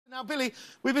Now, Billy,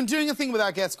 we've been doing a thing with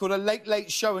our guests called a Late Late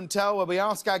Show and Tell, where we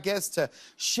ask our guests to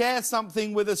share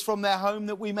something with us from their home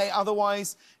that we may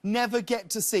otherwise never get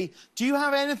to see. Do you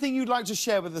have anything you'd like to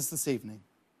share with us this evening?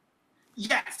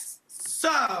 Yes.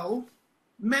 So,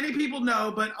 many people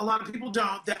know, but a lot of people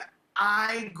don't, that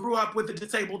I grew up with a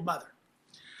disabled mother.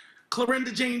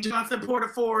 Clorinda Jean Johnson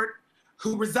Porterford,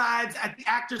 who resides at the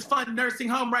Actors Fund Nursing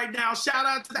Home right now. Shout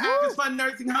out to the Actors Fund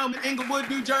Nursing Home in Inglewood,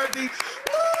 New Jersey.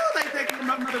 Woo, they take care of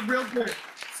my mother real good.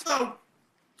 So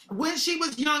when she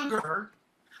was younger,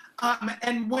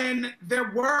 and when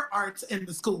there were arts in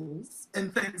the schools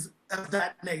and things of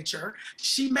that nature,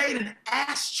 she made an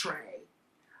ashtray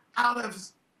out of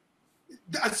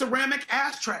a ceramic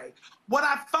ashtray. What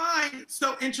I find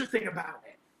so interesting about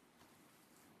it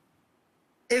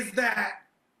is that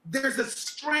there's a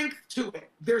strength to it.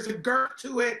 There's a girth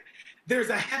to it. There's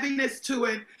a heaviness to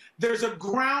it. There's a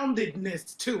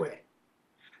groundedness to it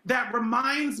that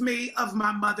reminds me of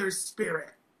my mother's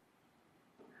spirit.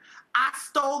 I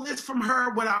stole this from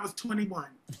her when I was 21.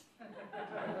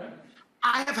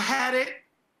 I have had it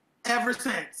ever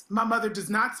since. My mother does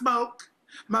not smoke.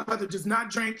 My mother does not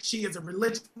drink. She is a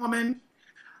religious woman.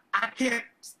 I can't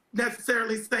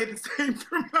necessarily say the same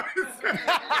for myself.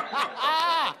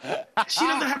 She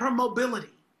doesn't have her mobility,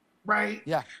 right?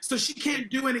 Yeah. So she can't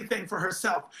do anything for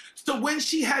herself. So when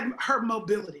she had her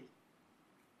mobility,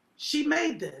 she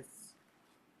made this.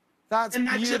 That's and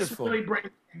that beautiful. Just really brings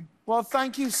me. Well,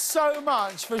 thank you so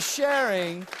much for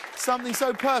sharing something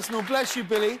so personal. Bless you,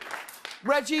 Billy.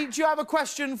 Reggie, do you have a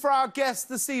question for our guest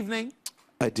this evening?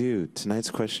 I do.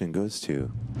 Tonight's question goes to...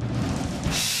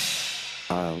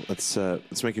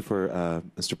 let's make it for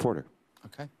Mr. Porter.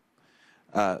 Okay.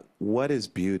 What is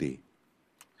beauty?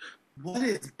 What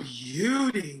is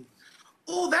beauty?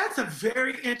 Oh, that's a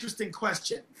very interesting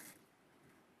question.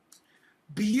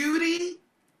 Beauty,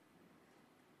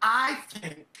 I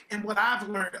think, and what I've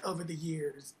learned over the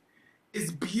years,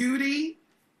 is beauty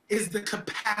is the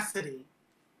capacity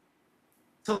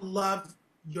to love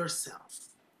yourself.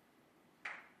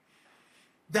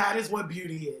 That is what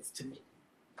beauty is to me.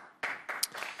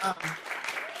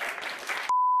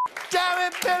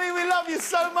 Damn it, Billy, we love you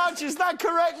so much. Is that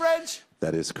correct, Reg?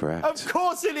 That is correct. Of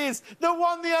course it is. The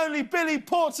one, the only Billy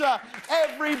Porter.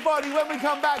 Everybody, when we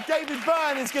come back, David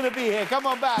Byrne is going to be here. Come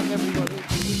on back, everybody.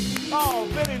 Oh,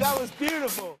 Billy, that was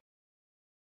beautiful.